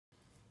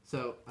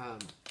So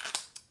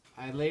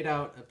I laid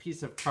out a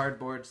piece of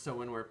cardboard so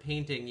when we're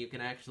painting you can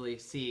actually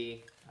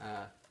see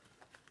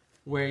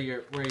where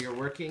you're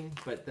working,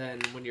 but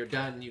then when you're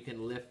done you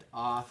can lift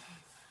off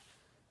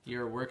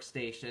your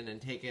workstation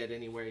and take it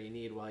anywhere you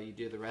need while you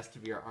do the rest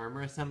of your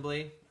armor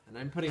assembly. And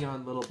I'm putting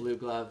on little blue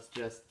gloves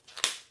just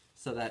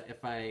so that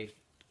if I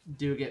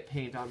do get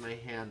paint on my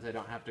hands I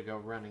don't have to go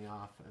running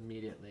off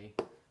immediately.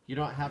 You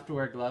don't have to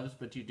wear gloves,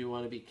 but you do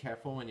want to be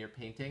careful when you're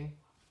painting.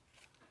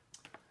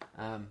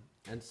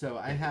 And so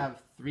I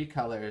have 3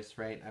 colors,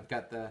 right? I've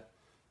got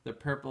the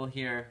purple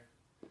here,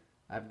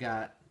 I've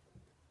got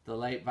the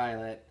light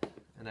violet,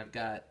 and I've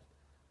got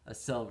a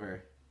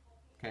silver,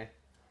 okay?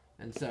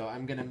 And so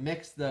I'm going to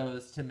mix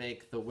those to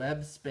make the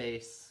web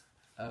space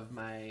of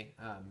my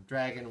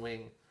dragon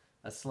wing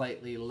a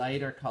slightly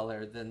lighter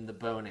color than the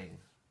boning.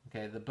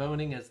 Okay, the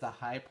boning is the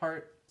high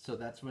part, so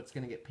that's what's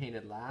going to get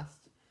painted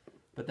last.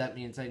 But that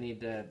means I need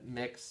to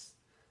mix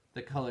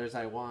the colors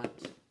I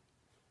want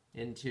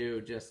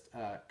into just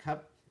a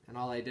cup. And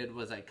all I did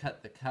was I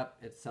cut the cup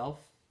itself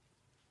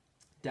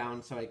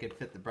down so I could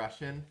fit the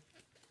brush in.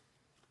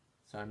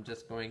 So I'm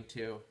just going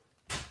to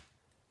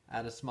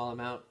add a small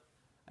amount.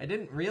 I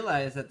didn't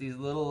realize that these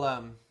little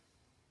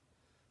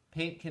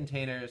paint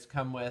containers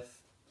come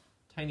with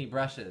tiny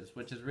brushes,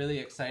 which is really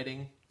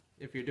exciting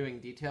if you're doing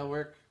detail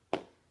work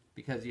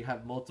because you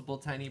have multiple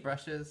tiny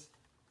brushes.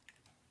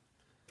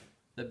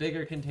 The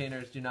bigger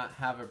containers do not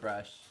have a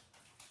brush,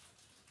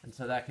 and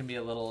so that can be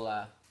a little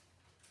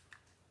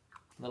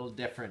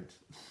different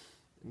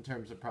in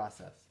terms of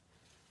process.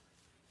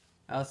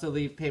 I also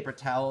leave paper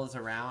towels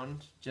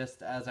around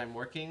just as I'm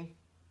working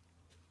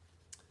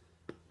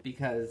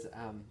because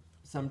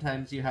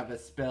sometimes you have a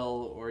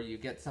spill or you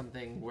get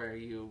something where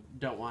you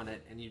don't want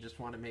it and you just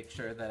want to make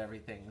sure that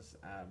everything's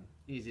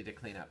easy to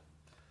clean up.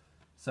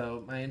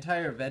 So my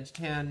entire veg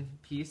tan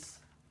piece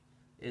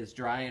is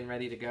dry and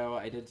ready to go.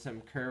 I did some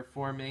curve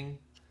forming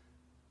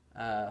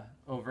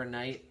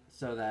overnight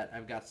so that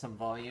I've got some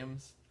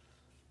volumes.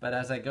 But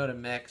as I go to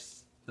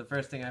mix, the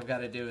first thing I've got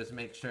to do is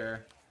make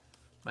sure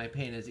my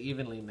paint is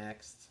evenly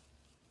mixed.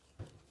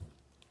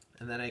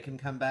 And then I can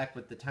come back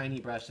with the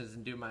tiny brushes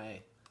and do my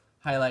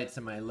highlights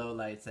and my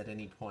lowlights at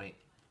any point.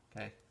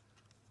 Okay.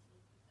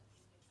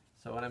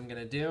 So what I'm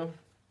going to do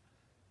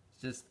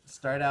is just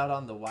start out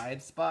on the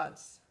wide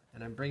spots,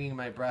 and I'm bringing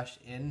my brush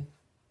in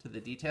to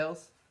the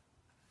details.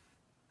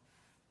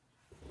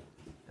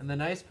 And the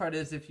nice part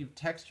is if you've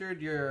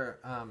textured your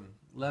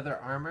leather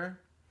armor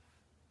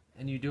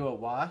and you do a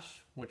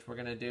wash, which we're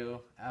going to do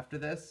after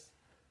this,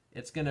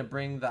 it's going to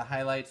bring the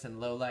highlights and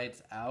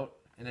lowlights out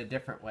in a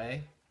different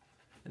way.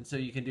 And so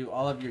you can do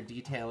all of your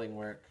detailing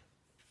work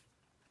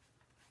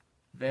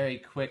very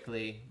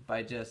quickly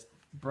by just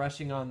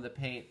brushing on the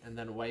paint and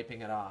then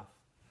wiping it off.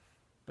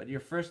 But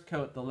your first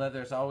coat, the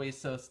leather is always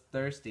so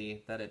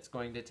thirsty that it's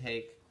going to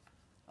take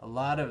a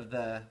lot of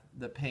the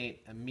paint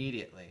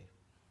immediately.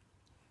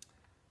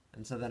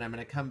 And so then I'm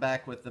going to come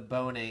back with the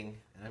boning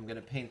and I'm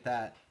going to paint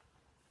that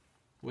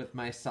with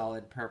my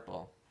solid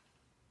purple.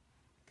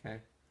 Okay.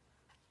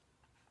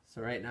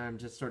 So right now I'm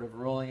just sort of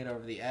rolling it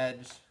over the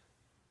edge,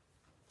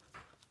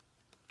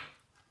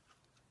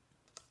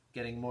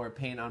 getting more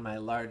paint on my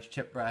large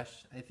chip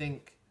brush. I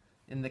think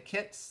in the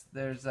kits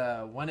there's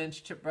a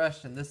 1-inch chip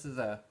brush and this is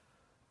a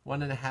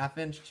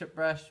 1.5-inch chip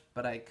brush,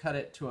 but I cut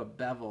it to a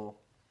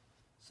bevel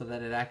so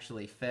that it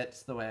actually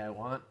fits the way I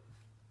want.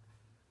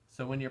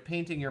 So when you're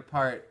painting your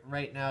part,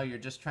 right now you're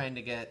just trying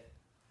to get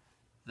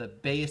the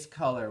base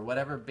color,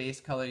 whatever base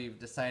color you've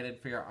decided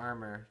for your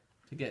armor,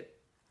 to get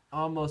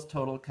almost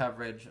total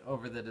coverage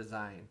over the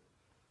design.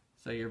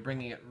 So you're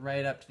bringing it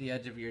right up to the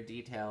edge of your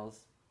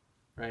details,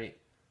 right?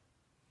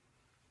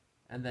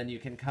 And then you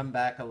can come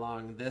back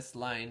along this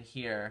line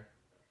here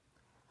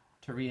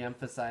to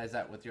re-emphasize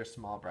that with your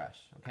small brush,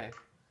 okay?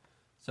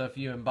 So if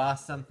you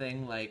emboss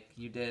something like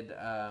you did,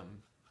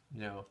 you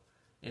know,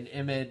 an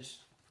image,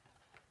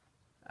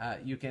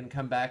 you can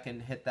come back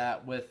and hit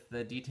that with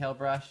the detail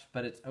brush,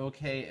 but it's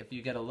okay if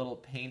you get a little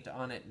paint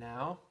on it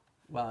now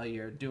while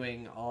you're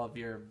doing all of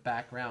your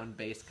background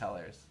base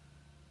colors.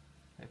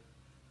 Okay.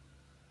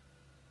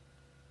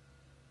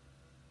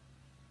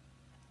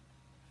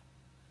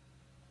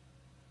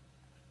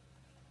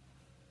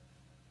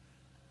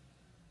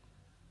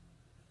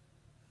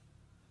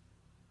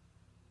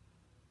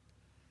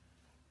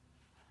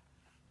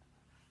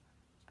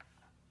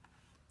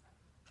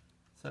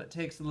 So it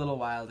takes a little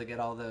while to get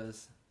all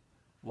those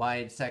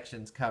wide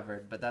sections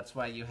covered, but that's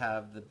why you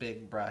have the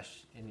big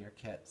brush in your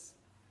kits.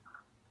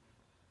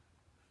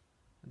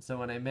 And so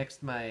when I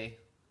mixed my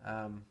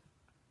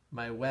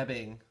my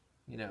webbing,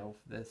 you know,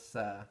 this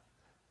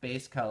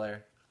base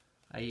color,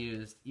 I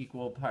used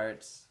equal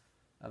parts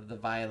of the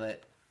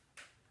violet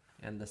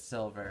and the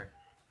silver.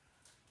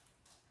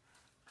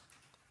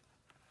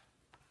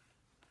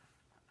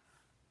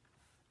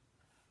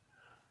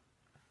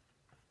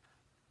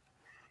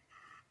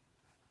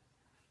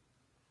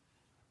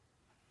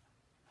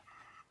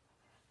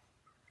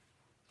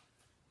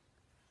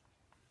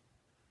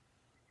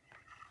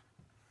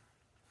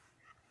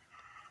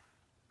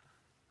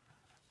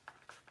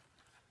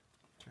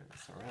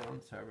 this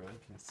around so everyone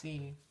can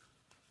see.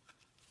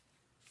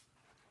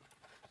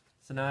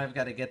 So now I've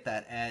got to get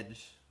that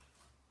edge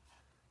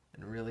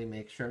and really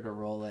make sure to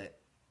roll it.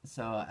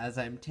 So as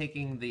I'm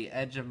taking the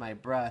edge of my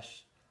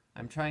brush,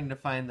 I'm trying to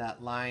find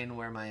that line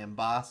where my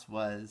emboss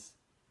was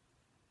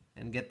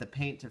and get the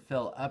paint to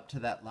fill up to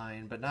that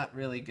line, but not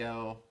really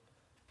go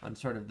on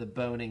sort of the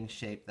boning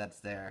shape that's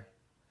there.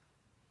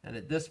 And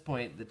at this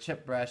point, the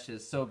chip brush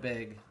is so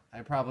big,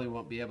 I probably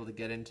won't be able to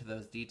get into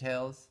those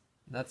details.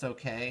 That's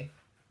okay.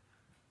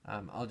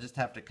 I'll just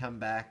have to come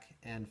back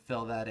and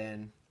fill that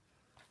in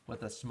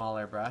with a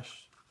smaller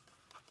brush.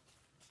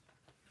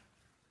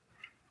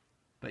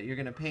 But you're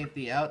going to paint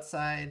the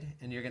outside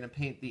and you're going to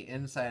paint the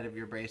inside of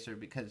your bracer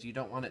because you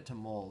don't want it to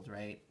mold,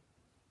 right?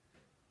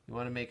 You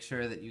want to make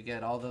sure that you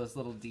get all those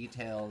little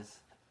details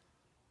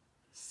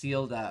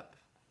sealed up,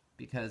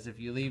 because if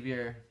you leave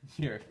your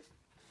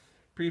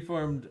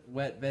preformed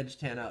wet veg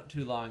tan out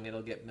too long,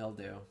 it'll get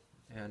mildew,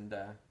 and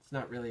it's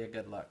not really a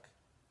good look.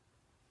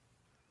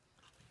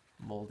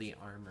 Moldy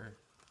armor.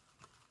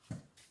 All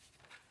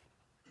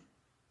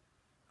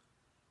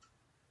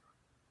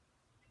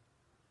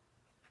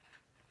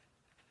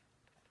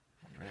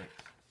right.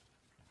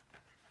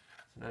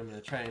 So now I'm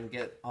going to try and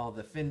get all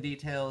the fin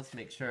details,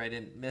 make sure I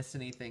didn't miss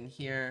anything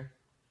here.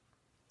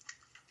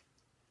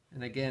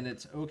 And again,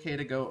 it's okay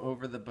to go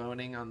over the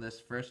boning on this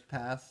first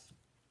pass.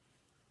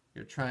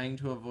 You're trying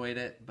to avoid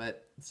it,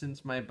 but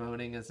since my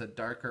boning is a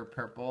darker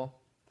purple,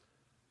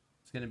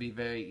 it's going to be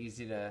very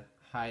easy to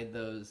hide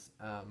those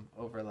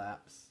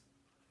overlaps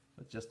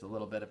with just a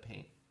little bit of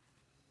paint.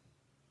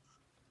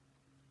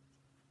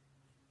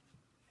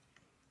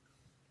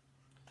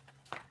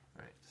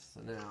 Alright,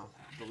 so now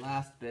the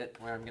last bit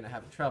where I'm going to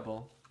have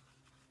trouble.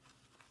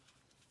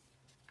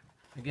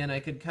 Again,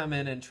 I could come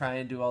in and try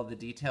and do all the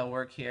detail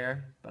work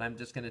here, but I'm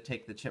just going to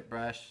take the chip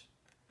brush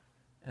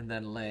and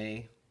then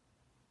lay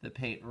the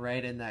paint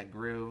right in that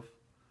groove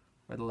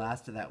where the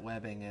last of that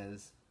webbing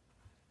is,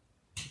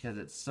 because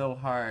it's so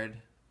hard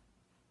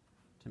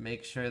to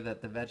make sure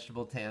that the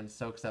vegetable tan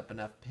soaks up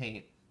enough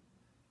paint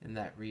in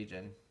that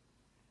region.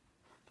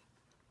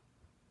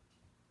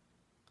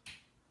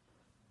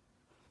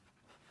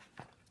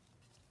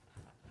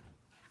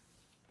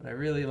 But I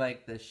really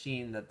like the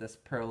sheen that this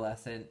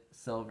pearlescent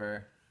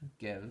silver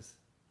gives.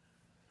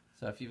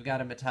 So if you've got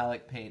a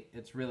metallic paint,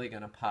 it's really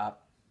going to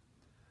pop,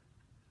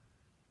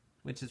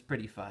 which is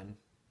pretty fun.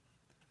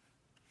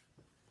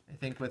 I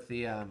think with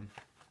the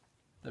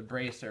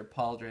Bracer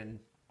Pauldron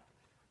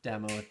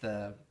demo with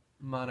the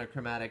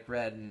monochromatic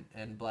red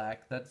and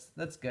black,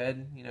 that's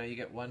good. You know, you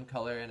get one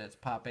color and it's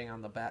popping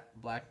on the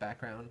black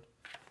background.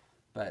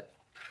 But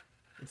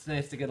it's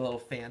nice to get a little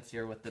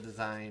fancier with the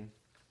design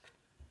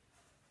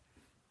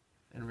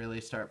and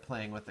really start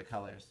playing with the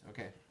colors.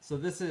 Okay, so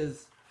this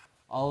is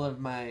all of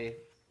my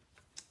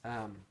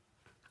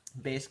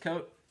base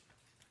coat,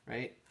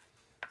 right?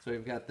 So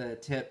we've got the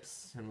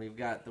tips and we've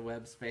got the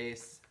web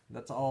space.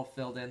 That's all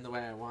filled in the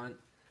way I want.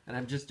 And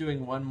I'm just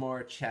doing one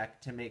more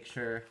check to make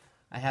sure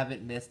I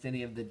haven't missed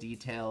any of the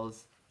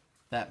details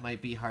that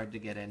might be hard to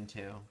get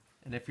into.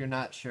 And if you're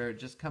not sure,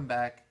 just come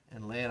back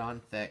and lay it on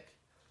thick.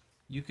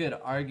 You could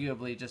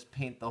arguably just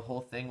paint the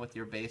whole thing with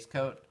your base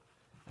coat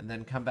and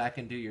then come back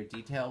and do your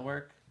detail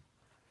work.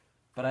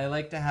 But I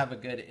like to have a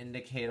good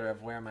indicator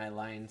of where my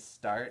lines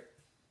start,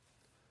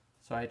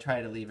 so I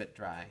try to leave it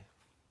dry.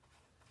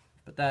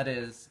 But that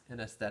is an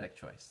aesthetic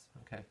choice,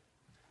 okay?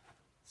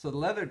 So the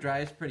leather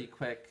dries pretty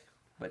quick,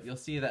 but you'll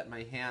see that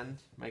my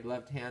hand, my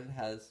gloved hand,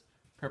 has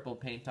purple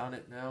paint on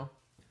it now.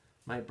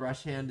 My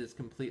brush hand is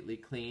completely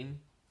clean,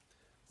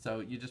 so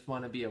you just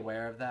want to be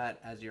aware of that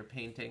as you're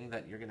painting,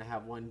 that you're going to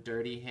have one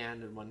dirty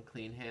hand and one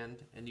clean hand,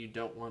 and you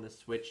don't want to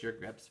switch your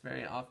grips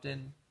very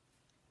often,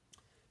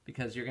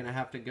 because you're going to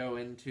have to go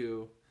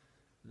into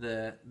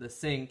the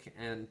sink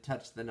and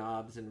touch the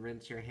knobs and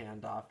rinse your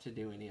hand off to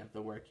do any of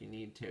the work you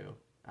need to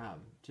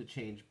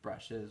change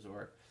brushes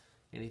or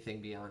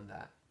anything beyond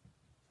that.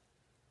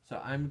 So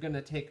I'm going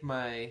to take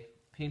my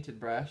painted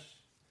brush,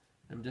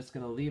 I'm just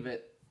going to leave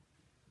it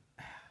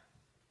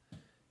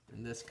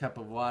in this cup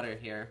of water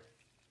here.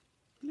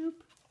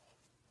 Bloop.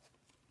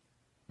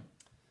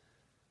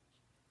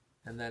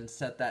 And then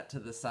set that to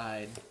the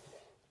side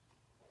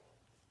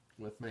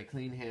with my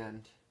clean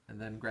hand,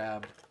 and then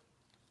grab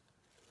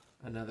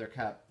another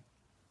cup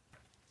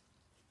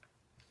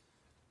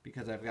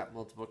because I've got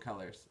multiple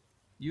colors.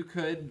 You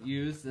could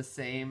use the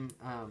same,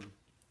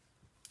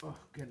 oh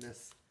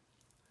goodness,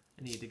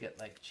 I need to get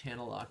like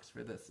channel locks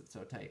for this, it's so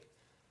tight.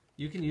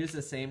 You can use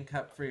the same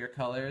cup for your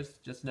colors,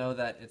 just know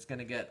that it's going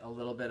to get a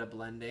little bit of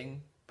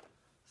blending.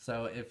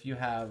 So if you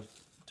have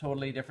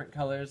totally different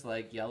colors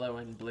like yellow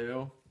and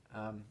blue,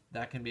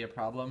 that can be a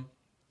problem.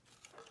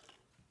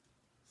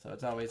 So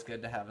it's always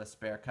good to have a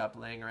spare cup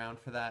laying around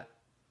for that.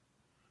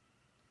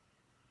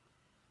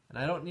 And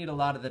I don't need a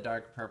lot of the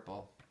dark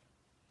purple,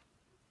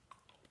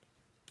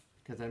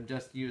 because I'm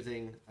just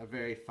using a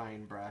very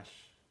fine brush.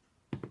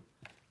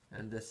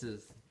 And this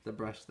is the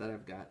brush that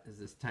I've got, is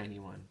this tiny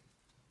one.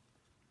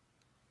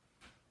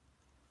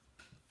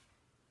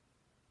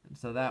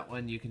 So that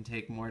one you can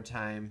take more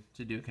time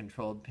to do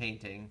controlled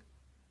painting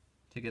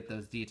to get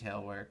those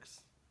detail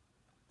works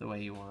the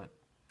way you want.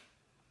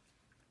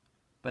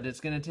 But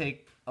it's going to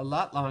take a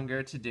lot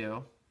longer to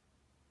do.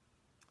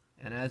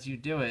 And as you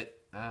do it,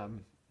 you're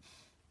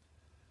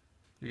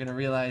going to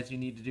realize you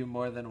need to do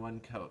more than one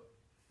coat.